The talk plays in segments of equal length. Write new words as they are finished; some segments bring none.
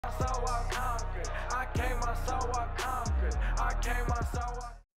so I conquered. I came out so I conquered. I came out so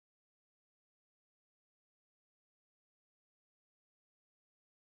I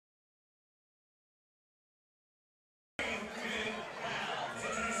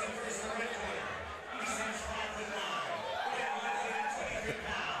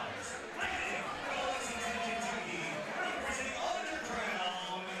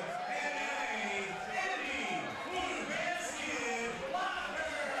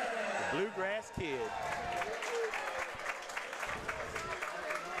Bluegrass Kid.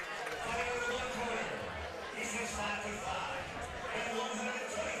 He's 5'5" and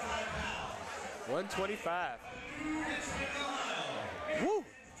 125 pounds. 125. Woo!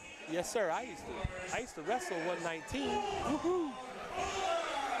 Yes, sir. I used to wrestle 119. Woohoo!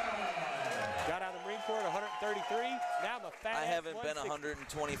 Got out of the Marine Corps at 133. Now I'm a fat. I haven't been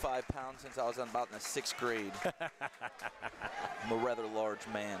 125 pounds since I was about in the 6th grade. I'm a rather large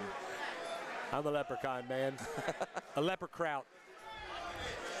man. I'm a leprechaun, man. A leper kraut.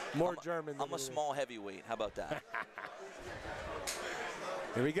 More German than I'm a small heavyweight. How about that?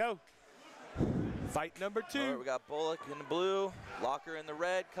 Here we go. Fight number 2. All right, we got Bullock in the blue, Locker in the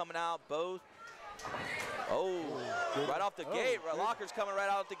red, coming out both. Oh, right off the gate. Locker's coming right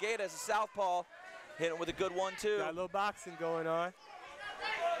out the gate as a southpaw. Hitting with a good 1-2. Got a little boxing going on.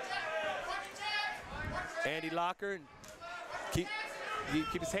 Andy Locker, and keep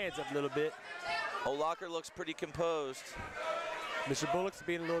his hands up a little bit. Oh, Locker looks pretty composed. Mr. Bullock's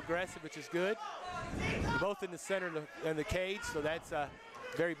being a little aggressive, which is good. They're both in the center of the cage, so that's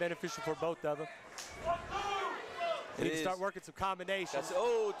very beneficial for both of them. They need to start working some combinations.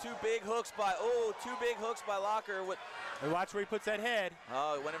 Two big hooks by Locker. And watch where he puts that head.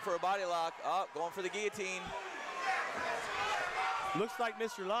 Oh, he went in for a body lock. Oh, going for the guillotine. Looks like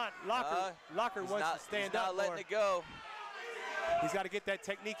Mr. Locker wants to stand up more. He's not letting it go. He's got to get that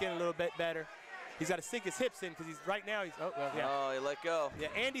technique in a little bit better. He's got to sink his hips in because Oh, he let go. Yeah,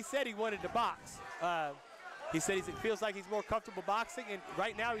 Andy said he wanted to box. He said he feels like he's more comfortable boxing, and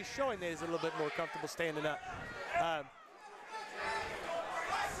right now he's showing that he's a little bit more comfortable standing up.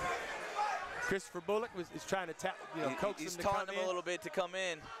 Christopher Bullock is trying to coax him to come in. He's taunting him a little bit to come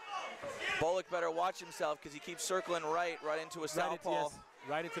in. Bullock better watch himself because he keeps circling right into a southpaw.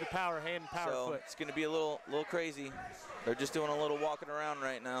 Right into the power hand and power foot. It's going to be a little crazy. They're just doing a little walking around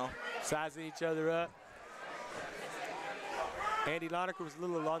right now. Sizing each other up. Andy Locker was a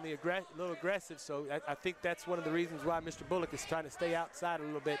little on the aggressive, so I think that's one of the reasons why Mr. Bullock is trying to stay outside a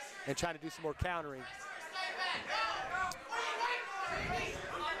little bit and trying to do some more countering.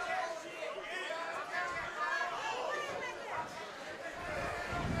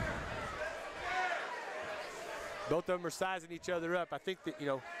 Both of them are sizing each other up. I think that,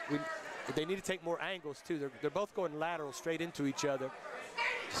 they need to take more angles too. They're both going lateral straight into each other.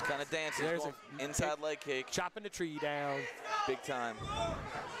 Just kind of dancing, inside leg kick. Chopping the tree down. Big time.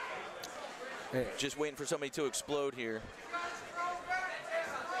 Yeah. Just waiting for somebody to explode here.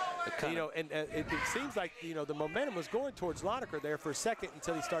 It seems like, the momentum was going towards Locker there for a second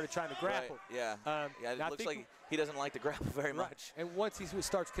until he started trying to grapple. Right, yeah. It looks like he doesn't like to grapple very much. And once he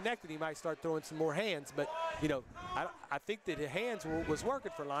starts connecting, he might start throwing some more hands. But, I think that his hands was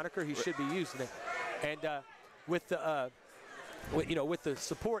working for Locker. He should be using it. And with the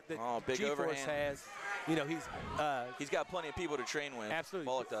support that G-Force has, he's got plenty of people to train with. Absolutely.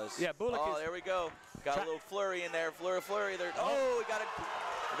 Bullock does. Yeah, Bullock is. There we go. Got a little flurry in there. Flurry there. Oh, we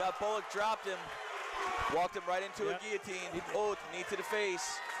got Bullock dropped him. Walked him right into a guillotine. Knee to the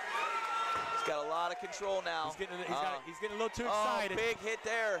face. He's got a lot of control now. He's getting a little too excited. Big hit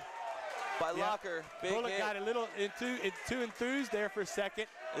there by Locker. Big Bullock hit. got a little too enthused there for a second.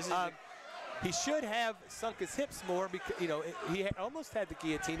 He should have sunk his hips more because, he almost had the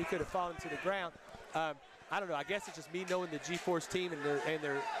guillotine. He could have fallen to the ground. I don't know. I guess it's just me knowing the G-Force team and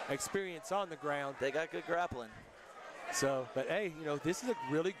their experience on the ground. They got good grappling. So, but hey, this is a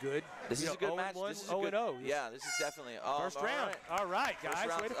really good. This is a good match. 0-0. Yeah, this is definitely. First round. All right, guys.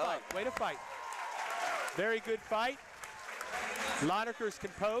 Way to fight. Very good fight. Lonerker's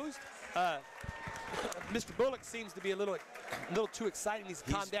composed. Mr. Bullock seems to be a little too excited. He's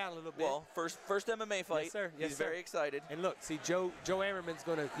calmed down a little bit. Well, first MMA fight. Yes, sir. He's very excited. And look, see, Joe Ammerman's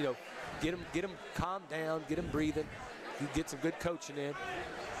going to, get him calmed down, get him breathing, get some good coaching in.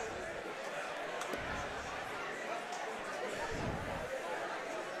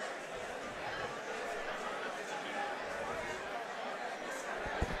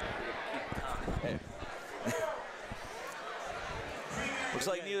 Looks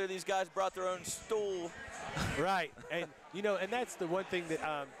like neither of these guys brought their own stool. Right, and and that's the one thing that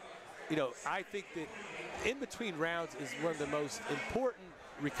I think that in between rounds is one of the most important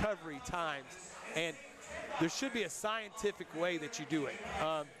recovery times, and there should be a scientific way that you do it.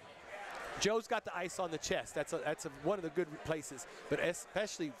 Joe's got the ice on the chest. That's one of the good places. But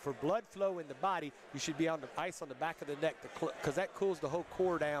especially for blood flow in the body, you should be on the ice on the back of the neck because that cools the whole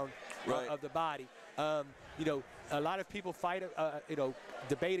core down of the body. You know, a lot of people fight, you know,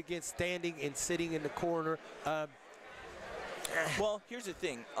 debate against standing and sitting in the corner. Well, here's the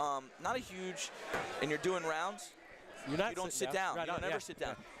thing. Not a huge, and you're doing rounds. You don't sit down. Right, you don't ever sit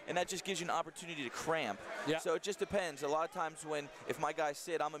down. And that just gives you an opportunity to cramp. Yeah. So it just depends. A lot of times if my guys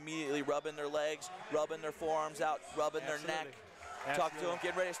sit, I'm immediately rubbing their legs, rubbing their forearms out, rubbing their neck. Talk to them,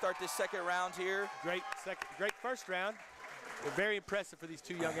 getting ready to start this second round here. Great first round. They're very impressive for these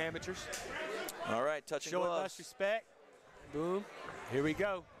two young amateurs. All right, touching gloves. Showing us respect. Boom. Here we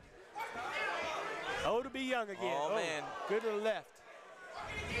go. Oh, to be young again. Oh, man. Good to the left.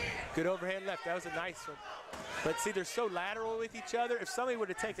 Good overhand left. That was a nice one. But see, they're so lateral with each other. If somebody would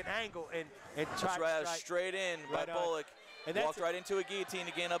have taken an angle and tried to strike, straight in by Bullock. And walked right into a guillotine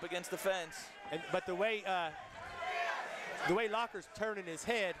again up against the fence. But the way Locker's turning his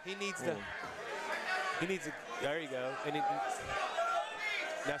head, he needs to. There you go. And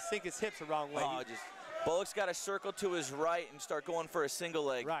now sink his hips the wrong way. Bullock's got to circle to his right and start going for a single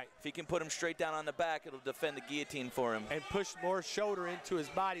leg. Right. If he can put him straight down on the back, it'll defend the guillotine for him. And push more shoulder into his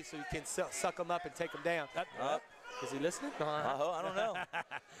body so you can suck him up and take him down. Is he listening? I don't know.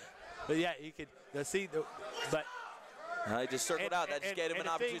 But yeah, he could see the. But he just circled out. That just gave him an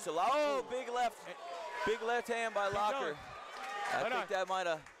opportunity to. Oh, big left hand by Locker. I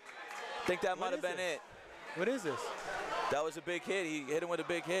think that might have been it. What is this? That was a big hit. He hit him with a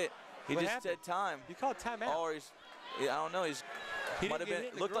big hit. He just said time. You called timeout. Or I don't know. He might have been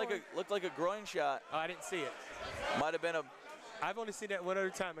looked like a groin shot. Oh, I didn't see it. Might have been a. I've only seen that one other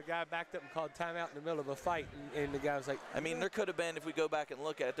time. A guy backed up and called timeout in the middle of a fight, and the guy was like. I mean, there could have been, if we go back and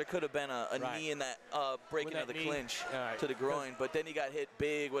look at it, there could have been a knee in that breaking of the clinch to the groin. But then he got hit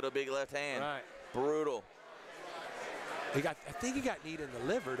big with a big left hand. Right. Brutal. I think he got kneed in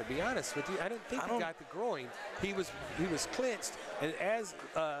the liver, to be honest with you. I didn't think he got the groin. He was clinched, and as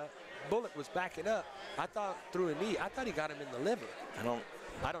Bullock was backing up, I thought through a knee. I thought he got him in the liver.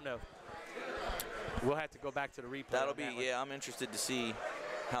 I don't know. We'll have to go back to the replay. That'll be I'm interested to see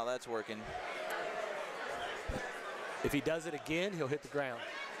how that's working. If he does it again, he'll hit the ground.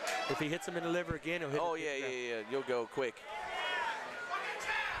 If he hits him in the liver again, he'll hit. Oh yeah. You'll go quick.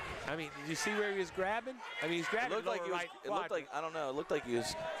 I mean, did you see where he was grabbing? I mean, he's grabbing It looked like I don't know. It looked like he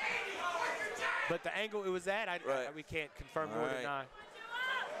was. But the angle it was at, we can't confirm nor deny.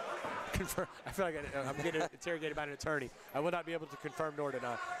 I feel like I'm getting interrogated by an attorney. I will not be able to confirm nor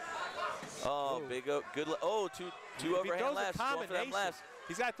deny. Oh, big good. Two overhand lefts. Going for them lefts.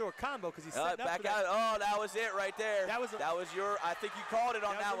 He's got to throw a combo because he's setting up back for that. out. Oh, that was it right there. That was your. I think you called it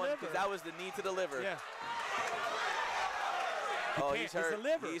on that one because that was the knee to the liver. Yeah. Oh, he's hurt.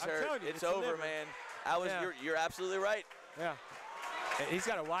 He's hurt. It's over, man. You're absolutely right. Yeah. And he's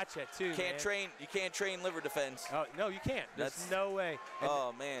got to watch that too. You can't train liver defense. Oh no, you can't. There's no way.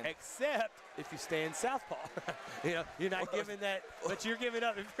 Oh man. Except if you stay in southpaw. You know, you're not giving that, but you're giving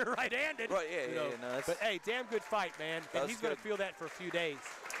up if you're right-handed. Right. Yeah. But hey, damn good fight, man. And he's going to feel that for a few days.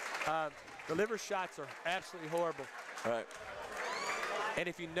 The liver shots are absolutely horrible. All right. And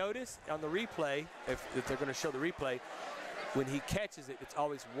if you notice on the replay, if they're going to show the replay, when he catches it, it's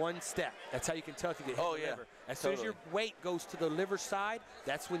always one step. That's how you can tell if you get hit in the liver. As soon as your weight goes to the liver side,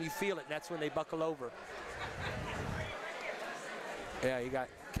 that's when you feel it. That's when they buckle over. Yeah, he got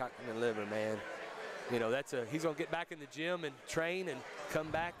caught in the liver, man. You know, he's going to get back in the gym and train and come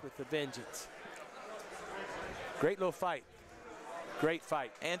back with a vengeance. Great little fight. Great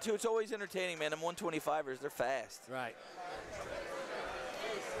fight. And, too, it's always entertaining, man. Them 125ers, they're fast. Right.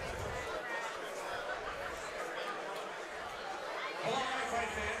 All right, fight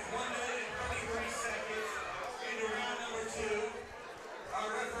fans, 1 minute and 23 seconds into round number 2. Our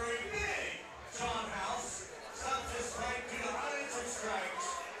referee, Big John House, stops this fight due to unanswered strikes.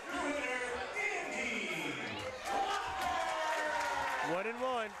 Your winner, indeed.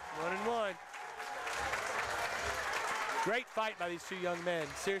 1-1. Great fight by these two young men.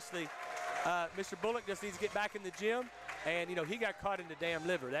 Seriously, Mr. Bullock just needs to get back in the gym. And you know he got caught in the damn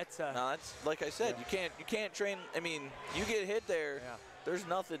liver. That's like I said. You can't train. I mean, you get hit there. Yeah. There's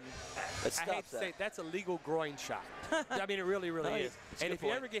nothing that stops I hate to say that's a legal groin shot. I mean, it really is. And if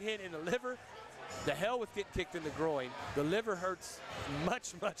you ever get hit in the liver, the hell with getting kicked in the groin. The liver hurts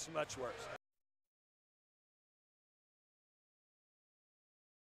much worse.